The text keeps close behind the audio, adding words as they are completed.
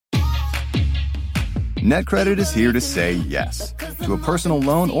NetCredit is here to say yes to a personal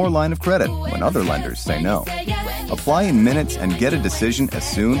loan or line of credit when other lenders say no. Apply in minutes and get a decision as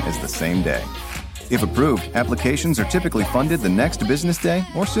soon as the same day. If approved, applications are typically funded the next business day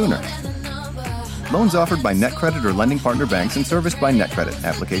or sooner. Loans offered by NetCredit or lending partner banks and serviced by NetCredit.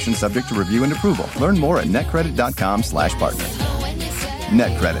 Application subject to review and approval. Learn more at netcredit.com/partner.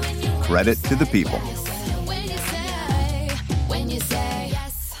 NetCredit. Credit to the people.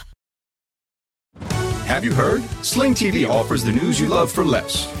 Have you heard? Sling TV offers the news you love for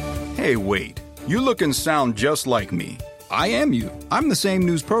less. Hey, wait. You look and sound just like me. I am you. I'm the same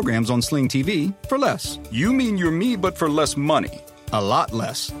news programs on Sling TV for less. You mean you're me, but for less money. A lot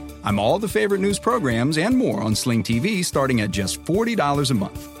less. I'm all the favorite news programs and more on Sling TV starting at just $40 a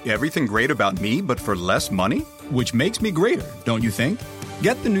month. Everything great about me, but for less money? Which makes me greater, don't you think?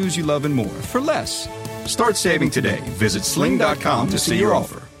 Get the news you love and more for less. Start saving today. Visit sling.com to see your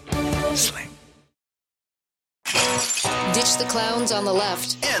offer. Sling. Ditch the clowns on the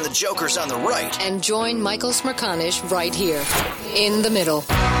left and the jokers on the right, and join Michael Smerconish right here in the middle.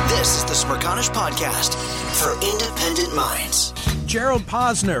 This is the Smerconish Podcast for independent minds. Gerald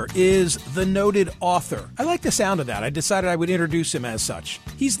Posner is the noted author. I like the sound of that. I decided I would introduce him as such.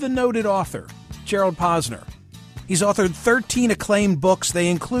 He's the noted author, Gerald Posner. He's authored 13 acclaimed books. They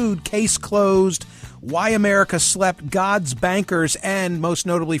include Case Closed, Why America Slept, God's Bankers, and most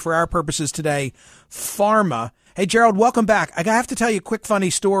notably for our purposes today, Pharma. Hey, Gerald, welcome back. I have to tell you a quick funny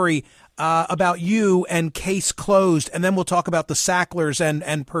story about you and Case Closed, and then we'll talk about the Sacklers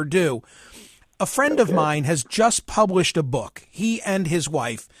and Purdue. A friend of mine has just published a book. He and his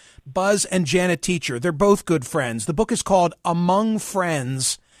wife, Buzz and Janet Teacher, they're both good friends. The book is called Among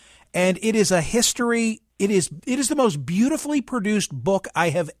Friends, and it is a history. It is the most beautifully produced book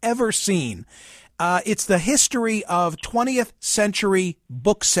I have ever seen. It's the history of 20th century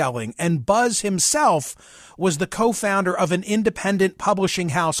bookselling, and Buzz himself was the co-founder of an independent publishing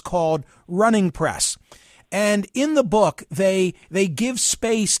house called Running Press. And in the book, they give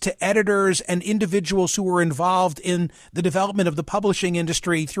space to editors and individuals who were involved in the development of the publishing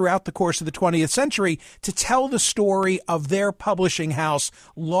industry throughout the course of the 20th century to tell the story of their publishing house,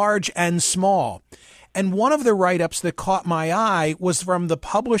 large and small. And one of the write-ups that caught my eye was from the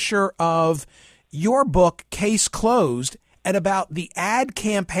publisher of your book, Case Closed, and about the ad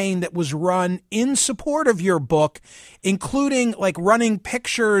campaign that was run in support of your book, including like running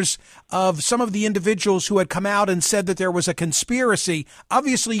pictures of some of the individuals who had come out and said that there was a conspiracy.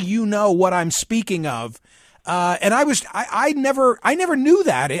 Obviously, you know what I'm speaking of. And I never knew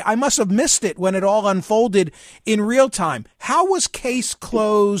that. I must have missed it when it all unfolded in real time. How was Case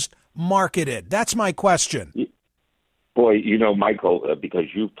Closed marketed? That's my question. Boy, Michael,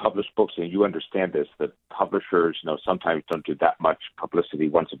 because you've published books and you understand this, that publishers, sometimes don't do that much publicity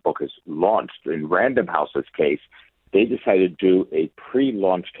once a book is launched. In Random House's case, they decided to do a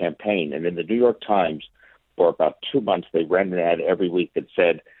pre-launch campaign. And in the New York Times, for about 2 months, they ran an ad every week that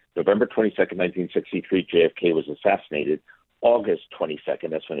said, November 22nd, 1963, JFK was assassinated. August 22nd,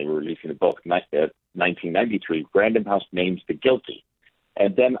 that's when they were releasing the book, 1993, Random House names the guilty.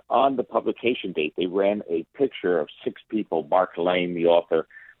 And then on the publication date, they ran a picture of 6 people: Mark Lane, the author,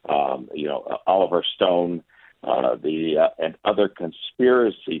 Oliver Stone, and other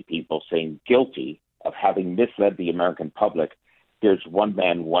conspiracy people saying guilty of having misled the American public. Here's one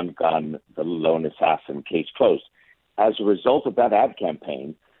man, one gun, the lone assassin, case closed. As a result of that ad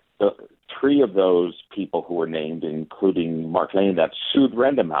campaign, the 3 of those people who were named, including Mark Lane, that sued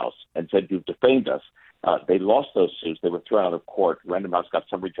Random House and said, "You've defamed us." They lost those suits. They were thrown out of court. Random House got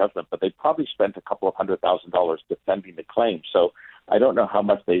summary judgment, but they probably spent a couple of $100,000 defending the claim. So I don't know how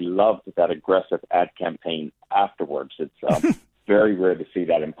much they loved that aggressive ad campaign afterwards. It's very rare to see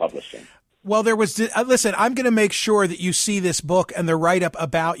that in publishing. Well, there was, listen, I'm going to make sure that you see this book and the write-up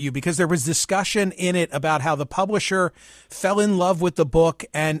about you, because there was discussion in it about how the publisher fell in love with the book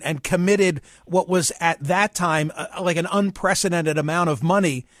and committed what was at that time like an unprecedented amount of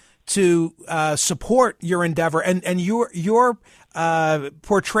money to support your endeavor, and you're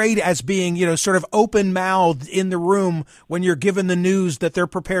portrayed as being, sort of open-mouthed in the room when you're given the news that they're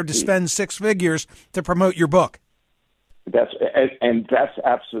prepared to spend 6 figures to promote your book. That's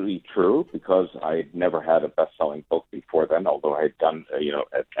absolutely true, because I had never had a best-selling book before then, although I had done,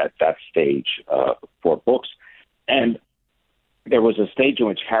 at that stage 4 books. And there was a stage in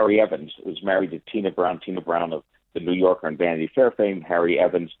which Harry Evans was married to Tina Brown of the New Yorker and Vanity Fair fame. Harry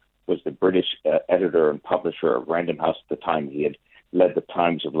Evans was the British editor and publisher of Random House at the time. He had led the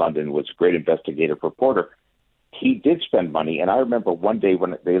Times of London, was a great investigative reporter. He did spend money, and I remember one day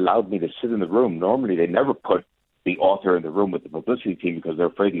when they allowed me to sit in the room. Normally, they never put the author in the room with the publicity team because they're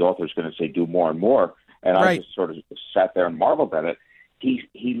afraid the author is going to say do more and more. And Right. I just sort of sat there and marveled at it.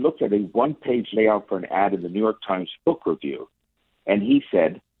 He looked at a one-page layout for an ad in the New York Times book review, and he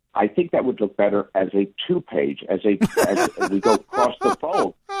said, I think that would look better as a two-page, as we go across the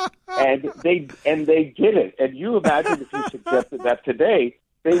phone. And they did it. And you imagine if you suggested that today,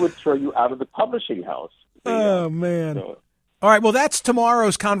 they would throw you out of the publishing house. Oh, man. All right, well, that's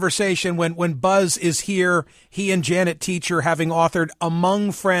tomorrow's conversation when Buzz is here, he and Janet Teacher having authored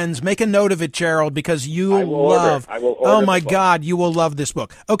Among Friends. Make a note of it, Gerald, because I will order oh, my God, you will love this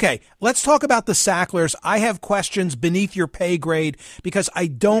book. Okay, let's talk about the Sacklers. I have questions beneath your pay grade because I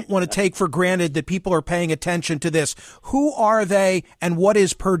don't want to take for granted that people are paying attention to this. Who are they and what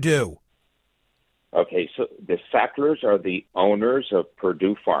is Purdue? Okay, so the Sacklers are the owners of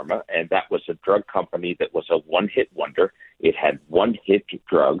Purdue Pharma, and that was a drug company that was a one-hit wonder. It had one hit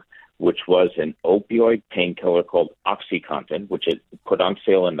drug, which was an opioid painkiller called OxyContin, which it put on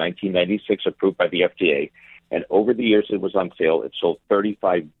sale in 1996, approved by the FDA. And over the years it was on sale, it sold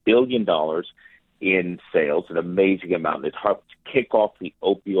 $35 billion in sales, an amazing amount. It helped kick off the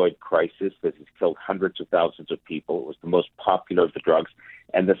opioid crisis that has killed hundreds of thousands of people. It was the most popular of the drugs.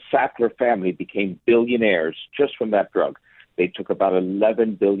 And the Sackler family became billionaires just from that drug. They took about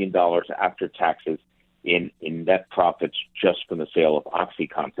 $11 billion after taxes in net profits just from the sale of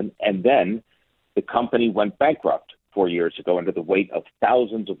OxyContin. And then the company went bankrupt 4 years ago under the weight of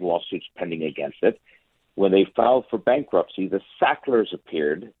thousands of lawsuits pending against it. When they filed for bankruptcy, the Sacklers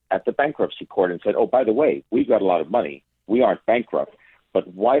appeared at the bankruptcy court and said, oh, by the way, we've got a lot of money. We aren't bankrupt. But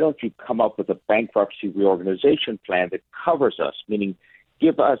why don't you come up with a bankruptcy reorganization plan that covers us, meaning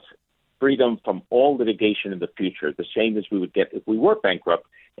give us freedom from all litigation in the future, the same as we would get if we were bankrupt,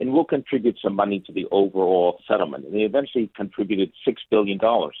 and we'll contribute some money to the overall settlement. And they eventually contributed $6 billion.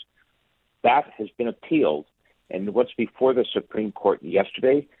 That has been appealed. And what's before the Supreme Court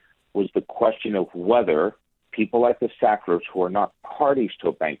yesterday was the question of whether people like the Sacklers, who are not parties to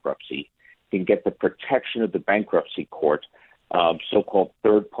a bankruptcy, can get the protection of the bankruptcy court, so-called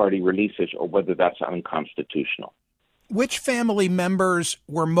third-party releases, or whether that's unconstitutional. Which family members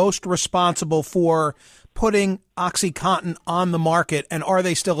were most responsible for putting OxyContin on the market, and are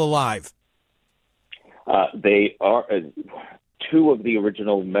they still alive? They are. Two of the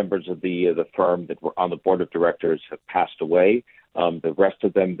original members of the firm that were on the board of directors have passed away. The rest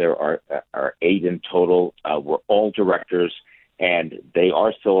of them, there are 8 in total, were all directors, and they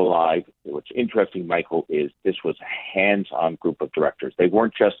are still alive. What's interesting, Michael, is this was a hands-on group of directors. They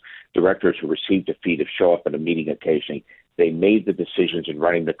weren't just directors who received a fee to show up at a meeting occasionally. They made the decisions in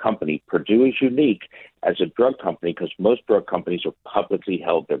running the company. Purdue is unique as a drug company because most drug companies are publicly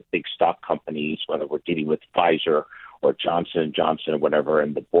held. They're big stock companies, whether we're dealing with Pfizer or Johnson & Johnson or whatever,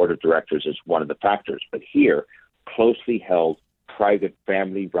 and the board of directors is one of the factors. But here, closely held, private,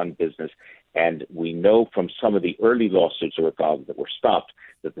 family-run business. And we know from some of the early lawsuits that were filed that were stopped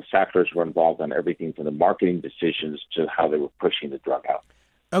that the Sacklers were involved on everything from the marketing decisions to how they were pushing the drug out.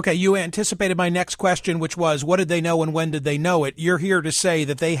 Okay, you anticipated my next question, which was, what did they know and when did they know it? You're here to say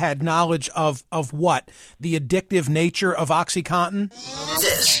that they had knowledge of what? The addictive nature of OxyContin?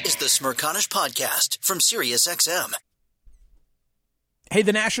 This is the Smirconish Podcast from SiriusXM. Hey,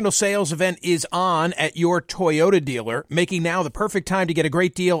 the national sales event is on at your Toyota dealer, making now the perfect time to get a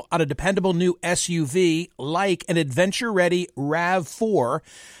great deal on a dependable new SUV like an adventure-ready RAV4.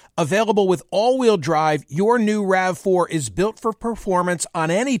 Available with all-wheel drive, your new RAV4 is built for performance on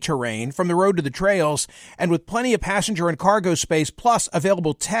any terrain, from the road to the trails, and with plenty of passenger and cargo space, plus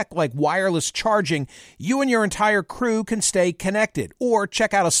available tech like wireless charging, you and your entire crew can stay connected. Or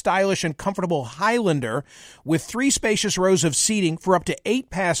check out a stylish and comfortable Highlander with 3 spacious rows of seating for up to 8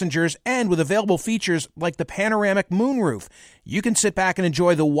 passengers and with available features like the panoramic moonroof. You can sit back and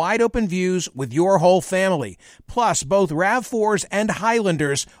enjoy the wide-open views with your whole family. Plus, both RAV4s and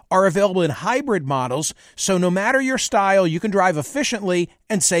Highlanders are available in hybrid models, so no matter your style, you can drive efficiently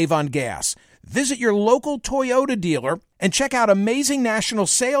and save on gas. Visit your local Toyota dealer and check out amazing national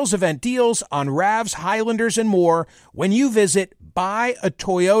sales event deals on RAVs, Highlanders, and more when you visit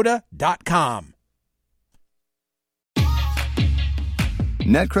buyatoyota.com.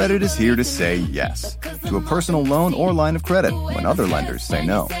 NetCredit is here to say yes to a personal loan or line of credit when other lenders say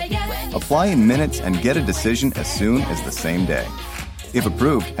no. Apply in minutes and get a decision as soon as the same day. If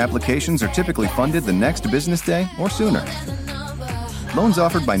approved, applications are typically funded the next business day or sooner. Loans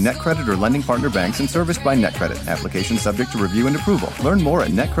offered by NetCredit or lending partner banks and serviced by NetCredit. Application subject to review and approval. Learn more at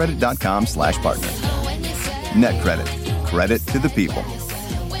netcredit.com/partner. NetCredit. Credit to the people.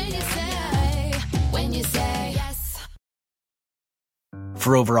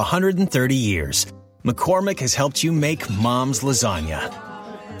 For over 130 years, McCormick has helped you make mom's lasagna.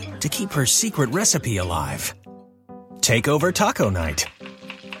 to keep her secret recipe alive. Take over taco night.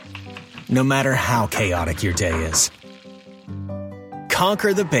 No matter how chaotic your day is.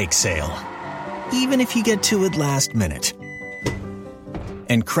 Conquer the bake sale, even if you get to it last minute.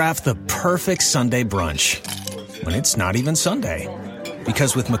 And craft the perfect Sunday brunch when it's not even Sunday.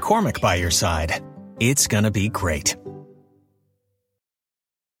 Because with McCormick by your side, it's gonna be great.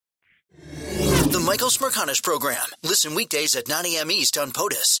 The Michael Smerconish Program. Listen weekdays at 9 a.m. East on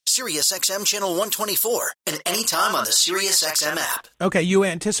POTUS, SiriusXM Channel 124, and anytime on the SiriusXM app. Okay, you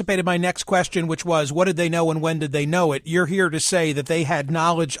anticipated my next question, which was, what did they know and when did they know it? You're here to say that they had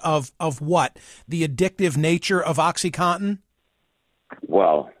knowledge of what? The addictive nature of OxyContin?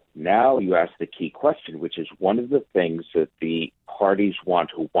 Well, now you ask the key question, which is one of the things that the parties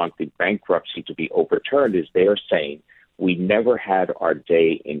who want the bankruptcy to be overturned, is they are saying, we never had our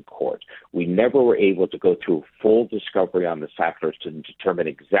day in court. We never were able to go through full discovery on the Sacklers to determine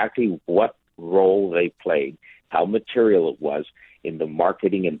exactly what role they played, how material it was in the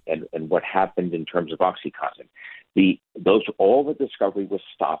marketing and what happened in terms of OxyContin. All the discovery was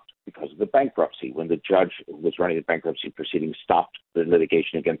stopped because of the bankruptcy. When the judge who was running the bankruptcy proceedings stopped the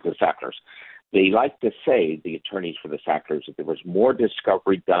litigation against the Sacklers. They like to say, the attorneys for the Sacklers, that there was more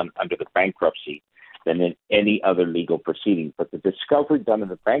discovery done under the bankruptcy than in any other legal proceeding. But the discovery done in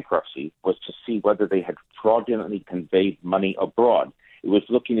the bankruptcy was to see whether they had fraudulently conveyed money abroad. It was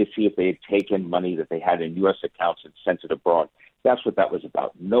looking to see if they had taken money that they had in U.S. accounts and sent it abroad. That's what that was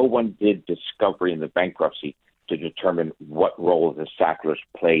about. No one did discovery in the bankruptcy to determine what role the Sacklers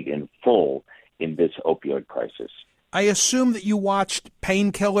played in full in this opioid crisis. I assume that you watched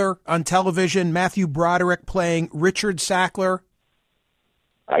Painkiller on television, Matthew Broderick playing Richard Sackler.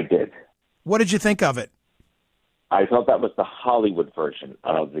 I did. What did you think of it? I thought that was the Hollywood version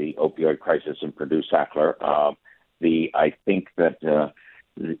of the opioid crisis in Purdue Sackler. I think that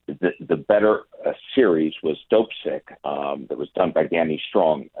the better series was Dope Sick, that was done by Danny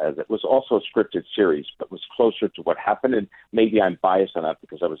Strong. That was also a scripted series, but was closer to what happened. And maybe I'm biased on that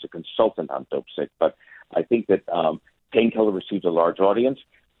because I was a consultant on Dope Sick. But I think that Painkiller received a large audience.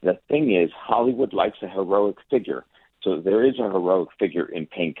 The thing is, Hollywood likes a heroic figure. So there is a heroic figure in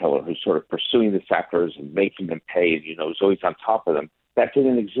Painkiller who's sort of pursuing the Sacklers and making them pay, and, is always on top of them. That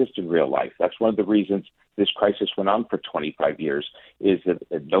didn't exist in real life. That's one of the reasons this crisis went on for 25 years, is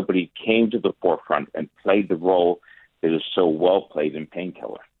that nobody came to the forefront and played the role that is so well played in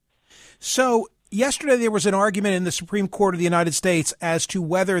Painkiller. So yesterday there was an argument in the Supreme Court of the United States as to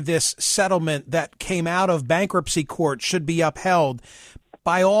whether this settlement that came out of bankruptcy court should be upheld.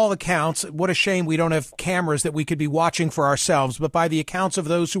 By all accounts, what a shame we don't have cameras that we could be watching for ourselves, but by the accounts of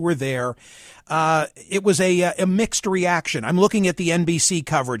those who were there, it was a mixed reaction. I'm looking at the NBC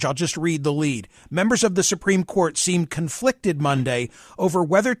coverage. I'll just read the lead. Members of the Supreme Court seemed conflicted Monday over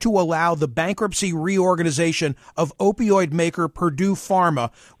whether to allow the bankruptcy reorganization of opioid maker Purdue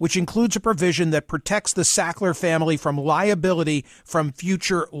Pharma, which includes a provision that protects the Sackler family from liability from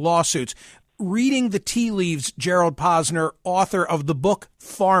future lawsuits. Reading the tea leaves, Gerald Posner, author of the book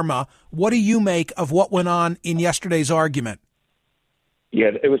Pharma, what do you make of what went on in yesterday's argument?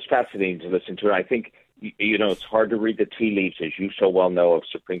 Yeah, it was fascinating to listen to. I think, it's hard to read the tea leaves, as you so well know, of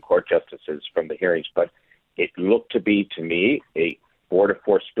Supreme Court justices from the hearings, but it looked to be, to me, a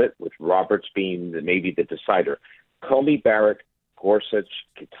 4-4 split, with Roberts being maybe the decider. Comey Barrett, Gorsuch,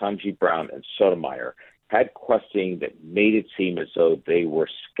 Ketanji Brown, and Sotomayor had questioning that made it seem as though they were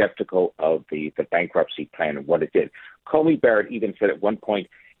skeptical of the bankruptcy plan and what it did. Comey Barrett even said at one point,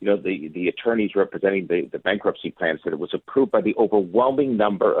 the attorneys representing the bankruptcy plan said it was approved by the overwhelming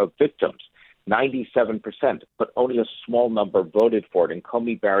number of victims, 97%, but only a small number voted for it. And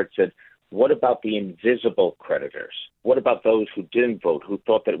Comey Barrett said, what about the invisible creditors? What about those who didn't vote, who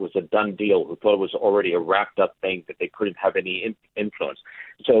thought that it was a done deal, who thought it was already a wrapped up thing, that they couldn't have any influence?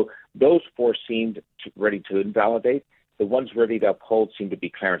 So those four seemed ready to invalidate. The ones ready to uphold seemed to be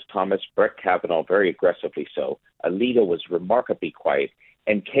Clarence Thomas, Brett Kavanaugh, very aggressively so. Alito was remarkably quiet.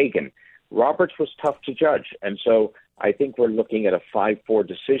 And Kagan. Roberts was tough to judge. And so I think we're looking at a 5-4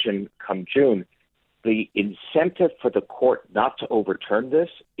 decision come June. The incentive for the court not to overturn this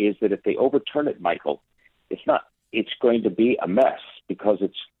is that if they overturn it, Michael, it's going to be a mess, because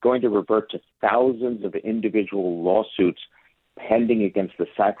it's going to revert to thousands of individual lawsuits pending against the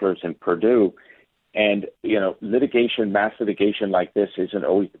Sacklers and Purdue. And, mass litigation like this isn't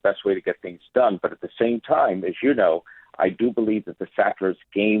always the best way to get things done. But at the same time, as you know, I do believe that the Sacklers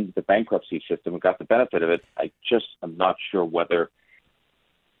gamed the bankruptcy system and got the benefit of it. I just am not sure whether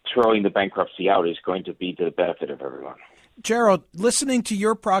throwing the bankruptcy out is going to be to the benefit of everyone. Gerald, listening to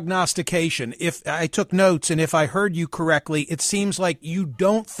your prognostication, if I took notes and if I heard you correctly, it seems like you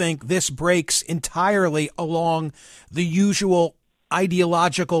don't think this breaks entirely along the usual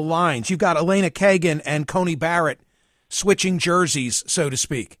ideological lines. You've got Elena Kagan and Coney Barrett switching jerseys, so to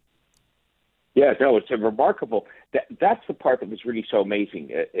speak. Yeah, no, it's remarkable. That's the part that was really so amazing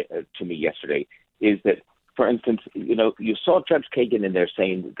to me yesterday, is that, for instance, you saw Judge Kagan in there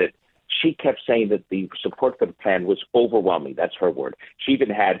saying that she kept saying that the support for the plan was overwhelming. That's her word. She even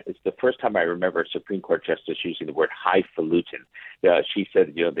had, it's the first time I remember a Supreme Court justice using the word highfalutin. She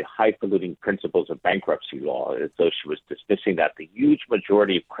said, the highfalutin principles of bankruptcy law, as though she was dismissing that. The huge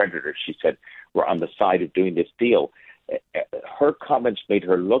majority of creditors, she said, were on the side of doing this deal. Her comments made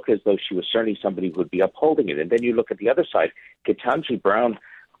her look as though she was certainly somebody who would be upholding it. And then you look at the other side. Ketanji Brown,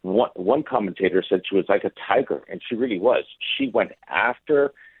 one commentator said she was like a tiger, and she really was. She went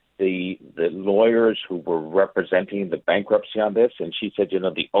after the lawyers who were representing the bankruptcy on this, and she said,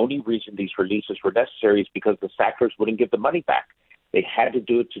 the only reason these releases were necessary is because the Sacklers wouldn't give the money back. They had to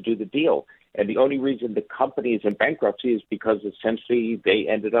do it to do the deal. And the only reason the company is in bankruptcy is because essentially they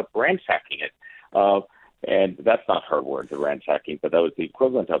ended up ransacking it. And that's not her word, the ransacking, but that was the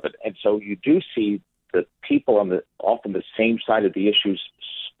equivalent of it. And so you do see the people on often the same side of the issues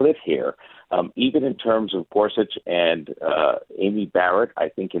split here, even in terms of Gorsuch and Amy Barrett, I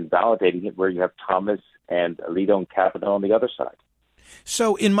think invalidating it, where you have Thomas and Alito and Kavanaugh on the other side.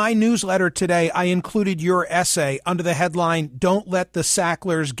 So in my newsletter today, I included your essay under the headline, "Don't Let the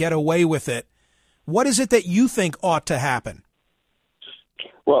Sacklers Get Away with It." What is it that you think ought to happen?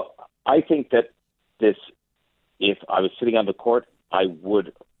 Well, I think that if I was sitting on the court, I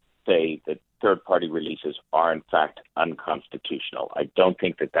would say that third-party releases are, in fact, unconstitutional. I don't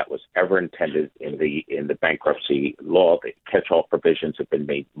think that was ever intended in the bankruptcy law. The catch-all provisions have been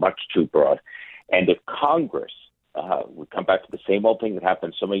made much too broad. And if Congress, we come back to the same old thing that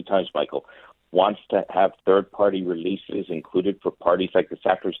happens so many times, Michael, wants to have third-party releases included for parties like the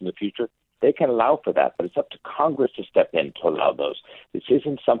Sacklers in the future, they can allow for that, but it's up to Congress to step in to allow those. This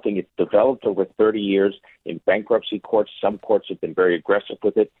isn't something that's developed over 30 years in bankruptcy courts. Some courts have been very aggressive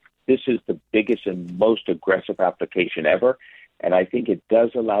with it. This is the biggest and most aggressive application ever, and I think it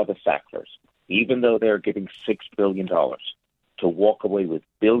does allow the Sacklers, even though they're giving $6 billion, to walk away with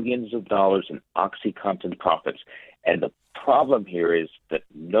billions of dollars in OxyContin profits. And the problem here is that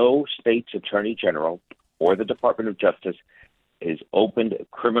no state's attorney general or the Department of Justice has opened a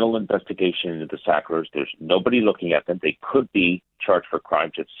criminal investigation into the Sacklers. There's nobody looking at them. They could be charged for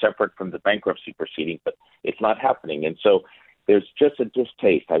crimes. It's separate from the bankruptcy proceeding, but it's not happening. And so there's just a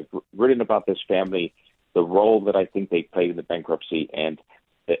distaste. I've written about this family, the role that I think they played in the bankruptcy, and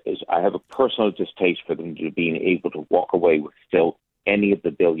I have a personal distaste for them to being able to walk away with still any of the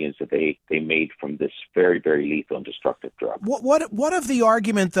billions that they made from this very, very lethal and destructive drug. What of the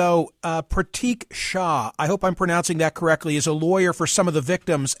argument, though, Pratik Shah, I hope I'm pronouncing that correctly, is a lawyer for some of the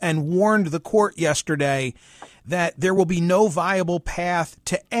victims and warned the court yesterday that there will be no viable path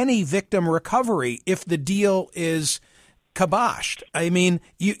to any victim recovery if the deal is kiboshed. I mean,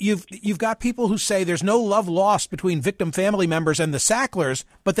 you've got people who say there's no love lost between victim family members and the Sacklers,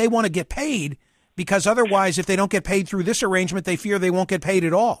 but they want to get paid because otherwise, if they don't get paid through this arrangement, they fear they won't get paid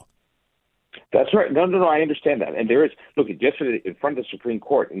at all. That's right. No, I understand that. And there is, look, yesterday in front of the Supreme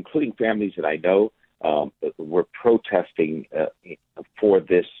Court, including families that I know were protesting for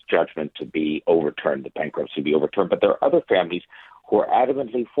this judgment to be overturned, the bankruptcy to be overturned. But there are other families who are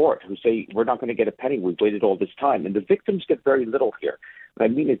adamantly for it, who say, we're not going to get a penny. We've waited all this time. And the victims get very little here. What I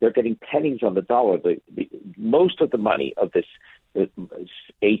mean is they're getting pennies on the dollar. Most of the money of this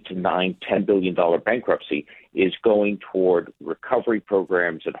 $8 to $9, $10 billion bankruptcy is going toward recovery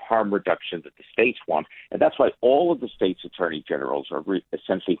programs and harm reduction that the states want. And that's why all of the states' attorney generals are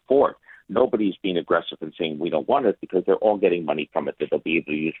essentially for it. Nobody's being aggressive and saying we don't want it because they're all getting money from it that they'll be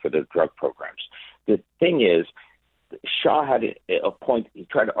able to use for their drug programs. The thing is, Shah had a point, he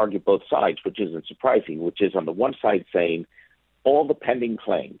tried to argue both sides, which isn't surprising, which is on the one side saying all the pending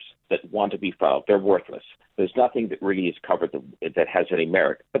claims that want to be filed, they're worthless. There's nothing that really is covered that has any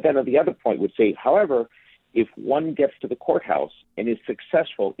merit. But then on the other point would say, however, if one gets to the courthouse and is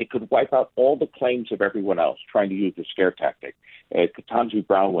successful, it could wipe out all the claims of everyone else trying to use the scare tactic. Ketanji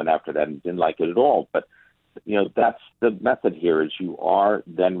Brown went after that and didn't like it at all. But, that's the method here is you are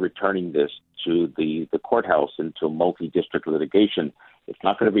then returning this to the courthouse into multi-district litigation. It's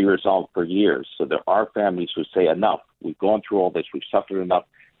not going to be resolved for years. So there are families who say, enough. We've gone through all this. We've suffered enough.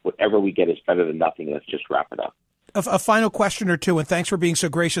 Whatever we get is better than nothing. Let's just wrap it up. A final question or two, and thanks for being so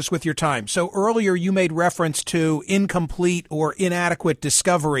gracious with your time. So earlier you made reference to incomplete or inadequate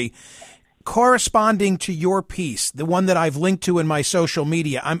discovery. corresponding to your piece, the one that I've linked to in my social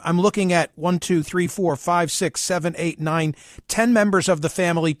media, I'm looking at 1, 2, 3, 4, 5, 6, 7, 8, 9, 10 members of the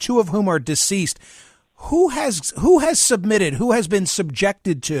family, 2 of whom are deceased. Who has submitted, who has been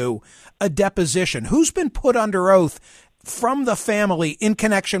subjected to a deposition? Who's been put under oath from the family in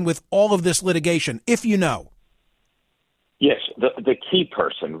connection with all of this litigation, if you know? Yes, the key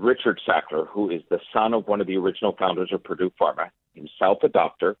person, Richard Sackler, who is the son of one of the original founders of Purdue Pharma, himself a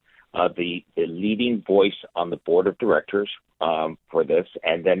doctor, the leading voice on the board of directors for this,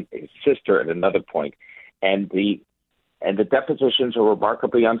 and then his sister at another point. And the depositions are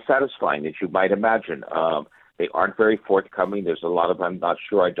remarkably unsatisfying, as you might imagine. They aren't very forthcoming. There's a lot of I'm not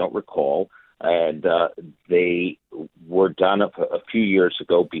sure, I don't recall. And they were done a few years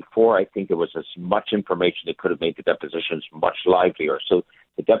ago before I think there was as much information that could have made the depositions much livelier. So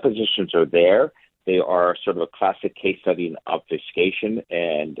the depositions are there. They are sort of a classic case study in obfuscation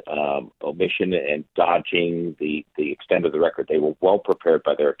and omission and dodging the extent of the record. They were well prepared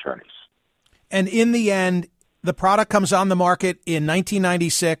by their attorneys. And in the end, the product comes on the market in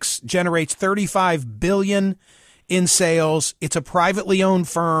 1996, generates $35 billion in sales. It's a privately owned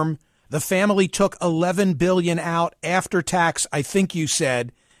firm. The family took $11 billion out after tax, I think you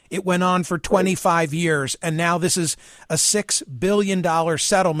said. It went on for 25 years, and now this is a $6 billion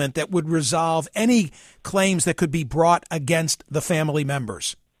settlement that would resolve any claims that could be brought against the family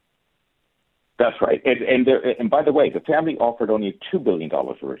members. That's right. And by the way, the family offered only $2 billion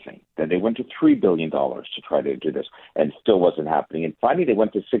originally. Then they went to $3 billion to try to do this, and still wasn't happening. And finally, they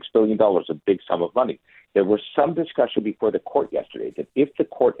went to $6 billion, a big sum of money. There was some discussion before the court yesterday that if the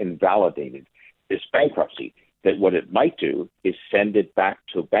court invalidated this bankruptcy, that what it might do is send it back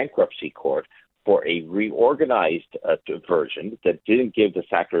to bankruptcy court for a reorganized version that didn't give the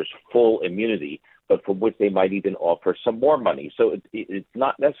Sacklers full immunity, but from which they might even offer some more money. So it's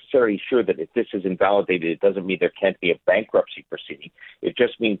not necessarily sure that if this is invalidated, it doesn't mean there can't be a bankruptcy proceeding. It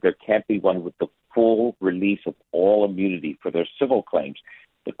just means there can't be one with the full release of all immunity for their civil claims.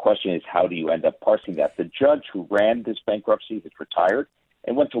 The question is, how do you end up parsing that? The judge who ran this bankruptcy is retired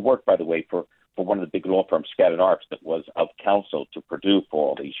and went to work, by the way, for one of the big law firms, Skadden Arps, that was of counsel to Purdue for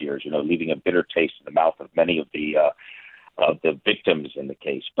all these years, leaving a bitter taste in the mouth of many of the victims in the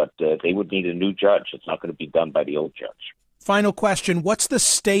case. But they would need a new judge. It's not going to be done by the old judge. Final question. What's the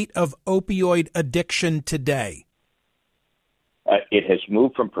state of opioid addiction today? It has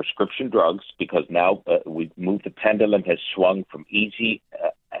moved from prescription drugs because now we've moved, the pendulum has swung from easy,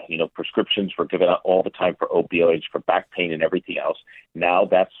 prescriptions were given out all the time for opioids, for back pain and everything else. Now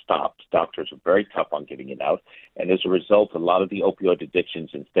that's stopped. Doctors are very tough on giving it out. And as a result, a lot of the opioid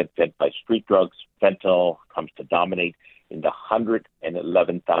addictions, instead fed by street drugs, fentanyl comes to dominate. In the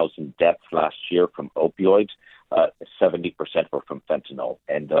 111,000 deaths last year from opioids, 70% were from fentanyl.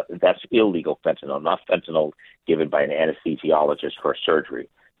 And that's illegal fentanyl, not fentanyl given by an anesthesiologist for surgery.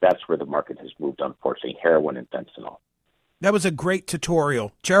 That's where the market has moved, unfortunately, heroin and fentanyl. That was a great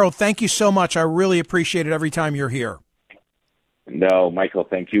tutorial. Gerald, thank you so much. I really appreciate it every time you're here. No, Michael,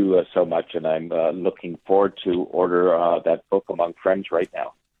 thank you so much. And I'm looking forward to order that book among friends right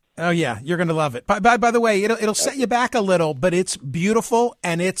now. Oh, yeah, you're going to love it. By the way, it'll set you back a little, but it's beautiful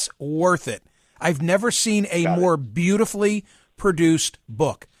and it's worth it. I've never seen a more beautifully produced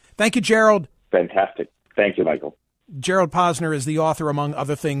book. Thank you, Gerald. Fantastic. Thank you, Michael. Gerald Posner is the author, among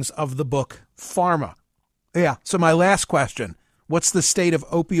other things, of the book Pharma. Yeah, so my last question, what's the state of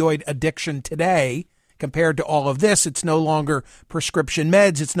opioid addiction today compared to all of this? It's no longer prescription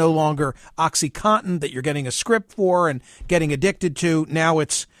meds. It's no longer OxyContin that you're getting a script for and getting addicted to. Now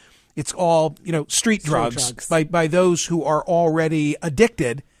it's all, street drugs. By those who are already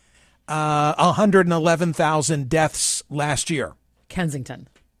addicted. 111,000 deaths last year. Kensington,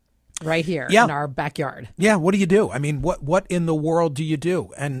 right here in our backyard. Yeah. What do you do? I mean, what in the world do you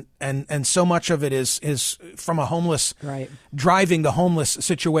do? And so much of it is from a homeless, driving the homeless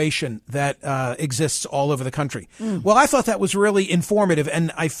situation that exists all over the country. Well, I thought that was really informative.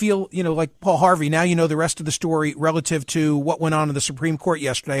 And I feel, like Paul Harvey, now you know the rest of the story relative to what went on in the Supreme Court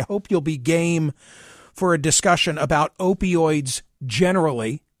yesterday. I hope you'll be game for a discussion about opioids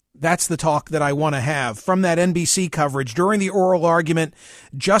generally. That's the talk that I want to have. From that NBC coverage, during the oral argument,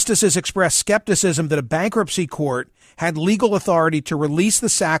 justices expressed skepticism that a bankruptcy court had legal authority to release the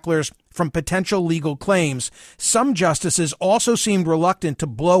Sacklers from potential legal claims. Some justices also seemed reluctant to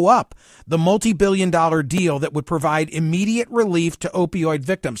blow up the multi-billion-dollar deal that would provide immediate relief to opioid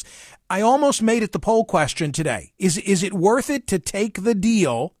victims. I almost made it the poll question today. Is it worth it to take the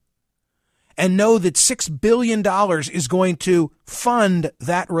deal and know that $6 billion is going to fund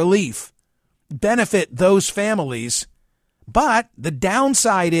that relief, benefit those families? But the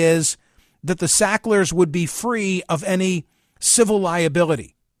downside is that the Sacklers would be free of any civil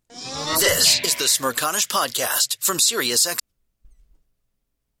liability. This is the Smirconish Podcast from SiriusXM.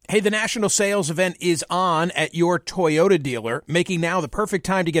 Hey, the national sales event is on at your Toyota dealer, making now the perfect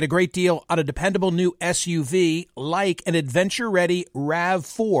time to get a great deal on a dependable new SUV like an adventure-ready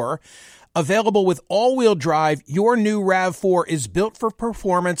RAV4. Available with all-wheel drive, your new RAV4 is built for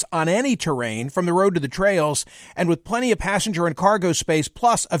performance on any terrain, from the road to the trails, and with plenty of passenger and cargo space,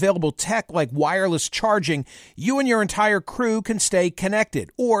 plus available tech like wireless charging, you and your entire crew can stay connected.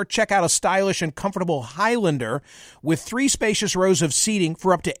 Or check out a stylish and comfortable Highlander with 3 spacious rows of seating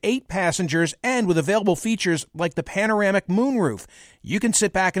for up to 8 passengers, and with available features like the panoramic moonroof. You can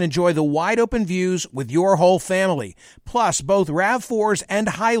sit back and enjoy the wide-open views with your whole family. Plus, both RAV4s and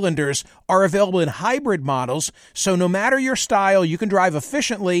Highlanders are available in hybrid models, so no matter your style, you can drive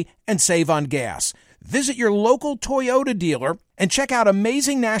efficiently and save on gas. Visit your local Toyota dealer and check out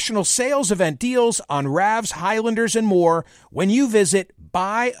amazing national sales event deals on RAVs, Highlanders, and more when you visit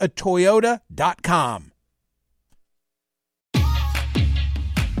buyatoyota.com.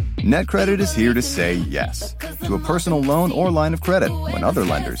 NetCredit is here to say yes to a personal loan or line of credit when other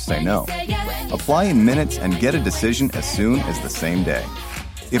lenders say no. Apply in minutes and get a decision as soon as the same day.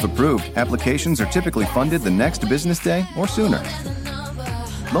 If approved, applications are typically funded the next business day or sooner.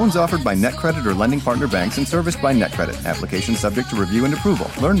 Loans offered by NetCredit or lending partner banks and serviced by NetCredit. Application subject to review and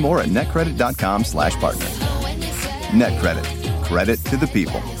approval. Learn more at netcredit.com/partner. NetCredit. Credit to the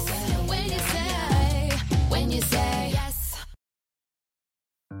people.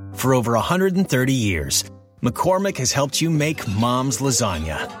 For over 130 years, McCormick has helped you make Mom's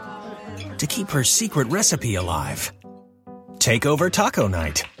lasagna to keep her secret recipe alive. Take over taco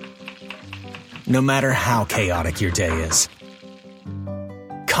night, no matter how chaotic your day is.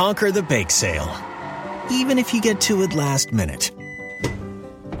 Conquer the bake sale, even if you get to it last minute.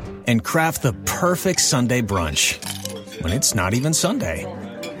 And craft the perfect Sunday brunch when it's not even Sunday.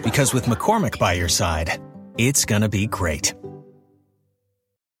 Because with McCormick by your side, it's gonna be great.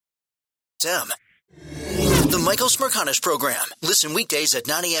 The Michael Smirconish Program. Listen weekdays at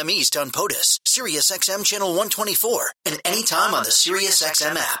 9 a.m. East on POTUS, SiriusXM Channel 124, and anytime on the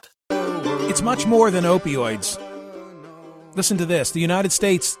SiriusXM app. It's much more than opioids. Listen to this. The United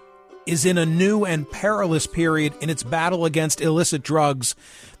States is in a new and perilous period in its battle against illicit drugs.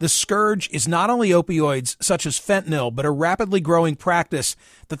 The scourge is not only opioids, such as fentanyl, but a rapidly growing practice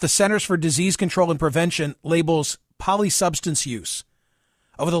that the Centers for Disease Control and Prevention labels polysubstance use.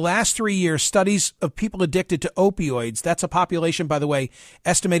 Over the last 3 years, studies of people addicted to opioids, that's a population, by the way,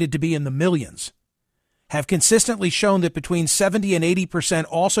 estimated to be in the millions, have consistently shown that between 70 and 80%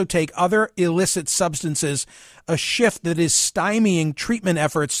 also take other illicit substances, a shift that is stymieing treatment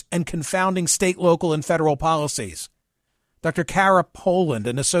efforts and confounding state, local, and federal policies. Dr. Kara Poland,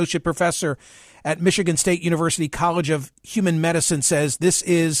 an associate professor at Michigan State University College of Human Medicine, says this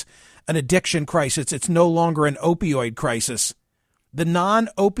is an addiction crisis. It's no longer an opioid crisis. The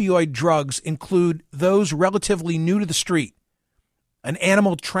non-opioid drugs include those relatively new to the street: an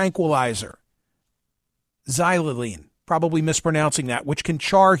animal tranquilizer, xylazine, probably mispronouncing that, which can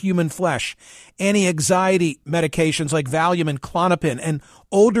char human flesh, anti-anxiety medications like Valium and Klonopin, and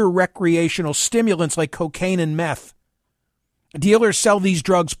older recreational stimulants like cocaine and meth. Dealers sell these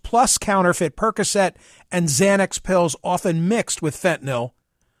drugs plus counterfeit Percocet and Xanax pills, often mixed with fentanyl.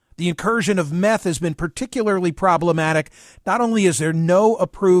 The incursion of meth has been particularly problematic. Not only is there no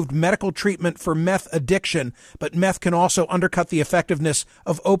approved medical treatment for meth addiction, but meth can also undercut the effectiveness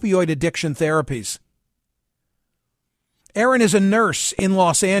of opioid addiction therapies. Erin is a nurse in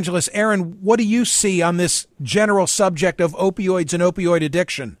Los Angeles. Erin, what do you see on this general subject of opioids and opioid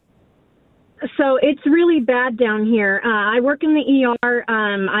addiction? So it's really bad down here. I work in the ER.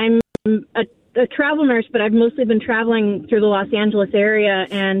 I'm a travel nurse, but I've mostly been traveling through the Los Angeles area,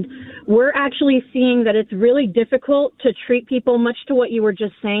 and we're actually seeing that it's really difficult to treat people, much to what you were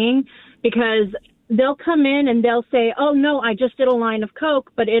just saying, because they'll come in and they'll say, oh, no, I just did a line of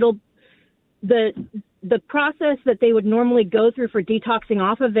Coke, but the process that they would normally go through for detoxing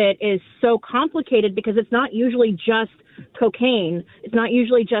off of it is so complicated because it's not usually just cocaine. It's not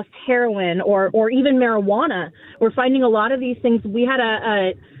usually just heroin or even marijuana. We're finding a lot of these things. We had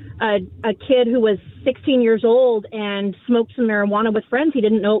a kid who was 16 years old and smoked some marijuana with friends. He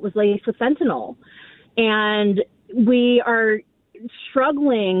didn't know it was laced with fentanyl. And we are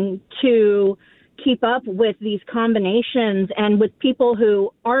struggling to keep up with these combinations and with people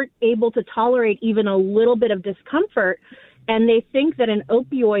who aren't able to tolerate even a little bit of discomfort. And they think that an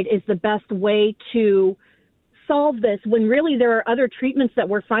opioid is the best way to solve this, when really there are other treatments that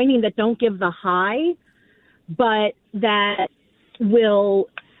we're finding that don't give the high, but that will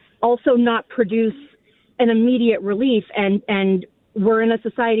also not produce an immediate relief. And we're in a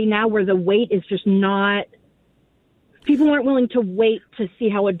society now where the wait is just not, people aren't willing to wait to see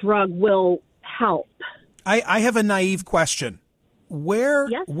how a drug will help. I have a naive question. Where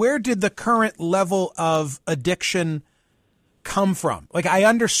did the current level of addiction come from? Like, I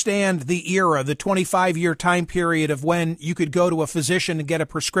understand the era, the 25-year time period of when you could go to a physician and get a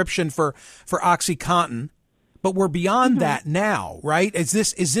prescription for OxyContin, but we're beyond that now, right? Is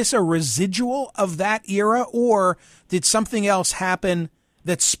this a residual of that era, or did something else happen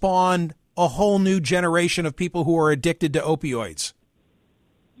that spawned a whole new generation of people who are addicted to opioids?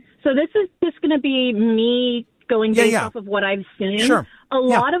 So this is just going to be me going based off of what I've seen. Sure. A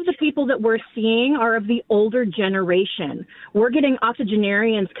lot of the people that we're seeing are of the older generation. We're getting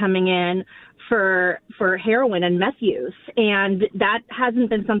octogenarians coming in for heroin and meth use, and that hasn't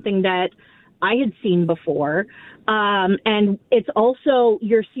been something that I had seen before. And it's also,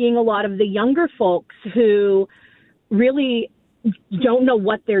 you're seeing a lot of the younger folks who really don't know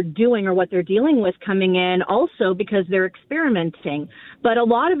what they're doing or what they're dealing with coming in also because they're experimenting. But a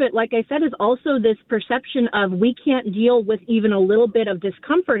lot of it, like I said, is also this perception of we can't deal with even a little bit of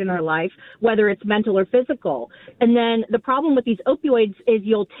discomfort in our life, whether it's mental or physical. And then the problem with these opioids is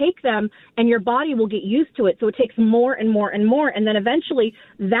you'll take them and your body will get used to it. So it takes more and more and more. And then eventually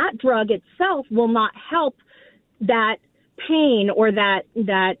that drug itself will not help that pain or that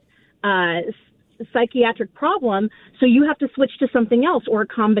psychiatric problem, so you have to switch to something else or a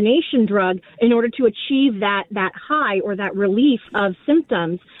combination drug in order to achieve that high or that relief of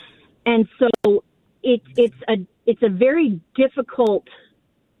symptoms. And so it's a very difficult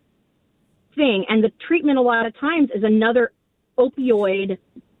thing, and the treatment a lot of times is another opioid.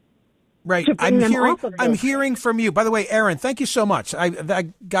 Right. I'm hearing from you. By the way, Aaron, thank you so much.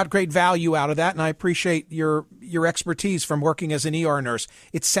 I got great value out of that, and I appreciate your expertise from working as an ER nurse.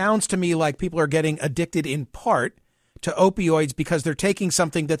 It sounds to me like people are getting addicted in part to opioids because they're taking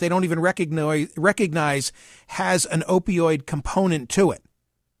something that they don't even recognize has an opioid component to it.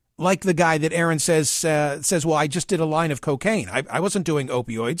 Like the guy that Aaron says, well, I just did a line of cocaine. I wasn't doing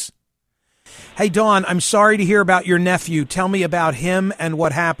opioids. Hey, Dawn, I'm sorry to hear about your nephew. Tell me about him and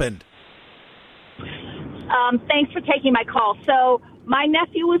what happened. Thanks for taking my call. So my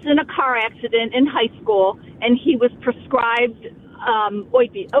nephew was in a car accident in high school, and he was prescribed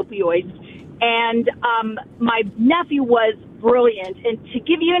opioids. And my nephew was brilliant. And to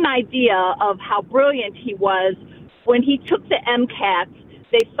give you an idea of how brilliant he was, when he took the MCATs,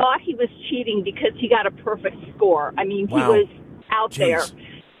 they thought he was cheating because he got a perfect score. I mean, he was out there.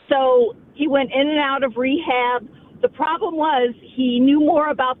 So he went in and out of rehab. The problem was he knew more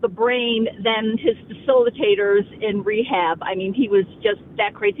about the brain than his facilitators in rehab. I mean, he was just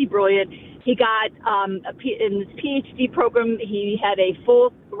that crazy brilliant. He got, in his PhD program, he had a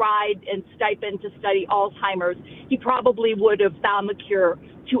full ride and stipend to study Alzheimer's. He probably would have found the cure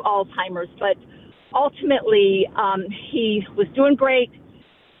to Alzheimer's. But ultimately, he was doing great,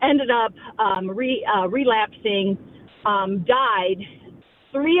 ended up relapsing, died.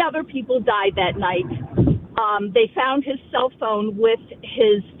 3 other people died that night. They found his cell phone with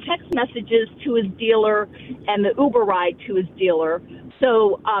his text messages to his dealer and the Uber ride to his dealer.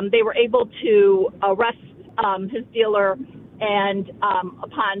 So they were able to arrest his dealer, and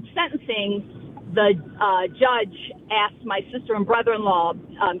upon sentencing, the judge asked my sister and brother-in-law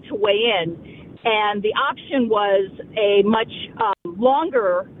to weigh in. And the option was a much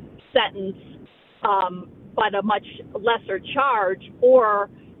longer sentence, but a much lesser charge,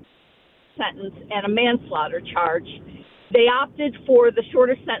 or sentence and a manslaughter charge. They opted for the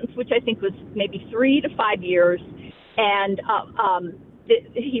shorter sentence, which I think was maybe 3 to 5 years, and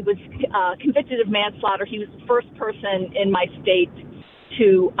he was convicted of manslaughter. He was the first person in my state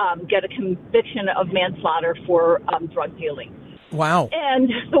to get a conviction of manslaughter for drug dealing. Wow. And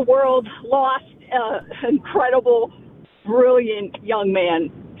the world lost an incredible, brilliant young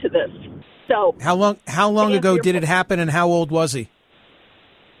man to this. So how long ago did it happen, and how old was he?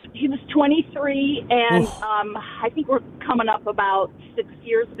 He was 23, and I think we're coming up about 6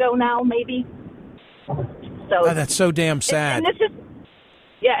 years ago now, maybe. So that's so damn sad. And this is,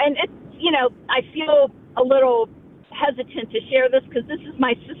 and it's, I feel a little hesitant to share this because this is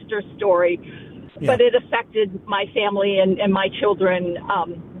my sister's story, but it affected my family and my children,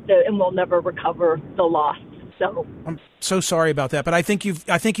 and we'll never recover the loss. So I'm so sorry about that, but I think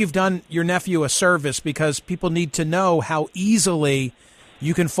you've done your nephew a service, because people need to know how easily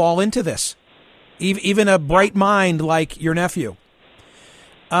you can fall into this, even a bright mind like your nephew.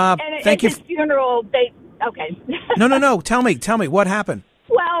 And thank you. His funeral, okay. No. Tell me what happened.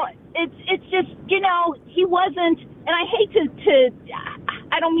 Well, it's just, he wasn't, and I hate to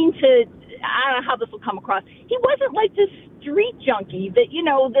I don't know how this will come across. He wasn't like this street junkie that,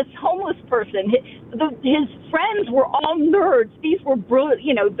 this homeless person. His friends were all nerds. These were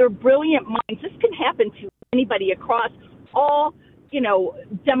brilliant, they're brilliant minds. This can happen to anybody across all,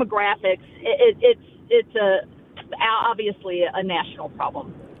 demographics. It's obviously a national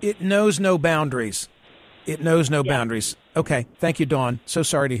problem. It knows no boundaries. Boundaries. Okay. Thank you, Dawn. So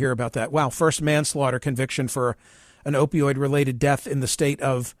sorry to hear about that. Wow. First manslaughter conviction for an opioid-related death in the state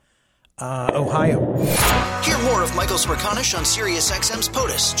of Ohio. Hear more of Michael Smerconish on SiriusXM's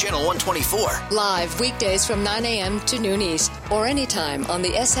POTUS, Channel 124. Live weekdays from 9 a.m. to noon East or anytime on the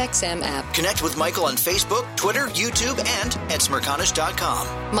SXM app. Connect with Michael on Facebook, Twitter, YouTube, and at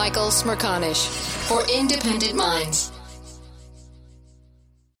Smerconish.com. Michael Smerconish, for independent minds.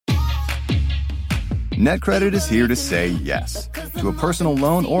 NetCredit is here to say yes to a personal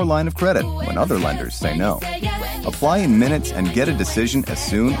loan or line of credit when other lenders say no. Apply in minutes and get a decision as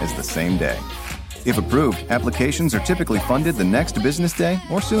soon as the same day. If approved, applications are typically funded the next business day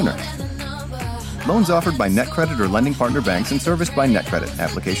or sooner. Loans offered by NetCredit or lending partner banks and serviced by NetCredit.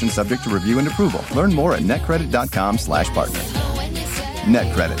 Application subject to review and approval. Learn more at netcredit.com/partner.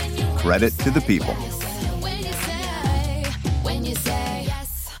 NetCredit. Credit to the people.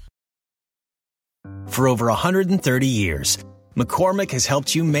 For over 130 years, McCormick has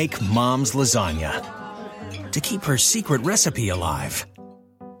helped you make Mom's lasagna to keep her secret recipe alive.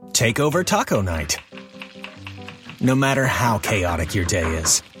 Take over taco night. No matter how chaotic your day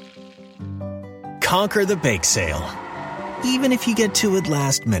is. Conquer the bake sale, even if you get to it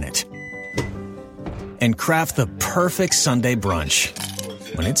last minute. And craft the perfect Sunday brunch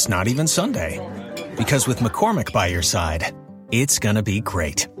when it's not even Sunday. Because with McCormick by your side, it's gonna be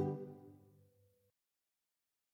great.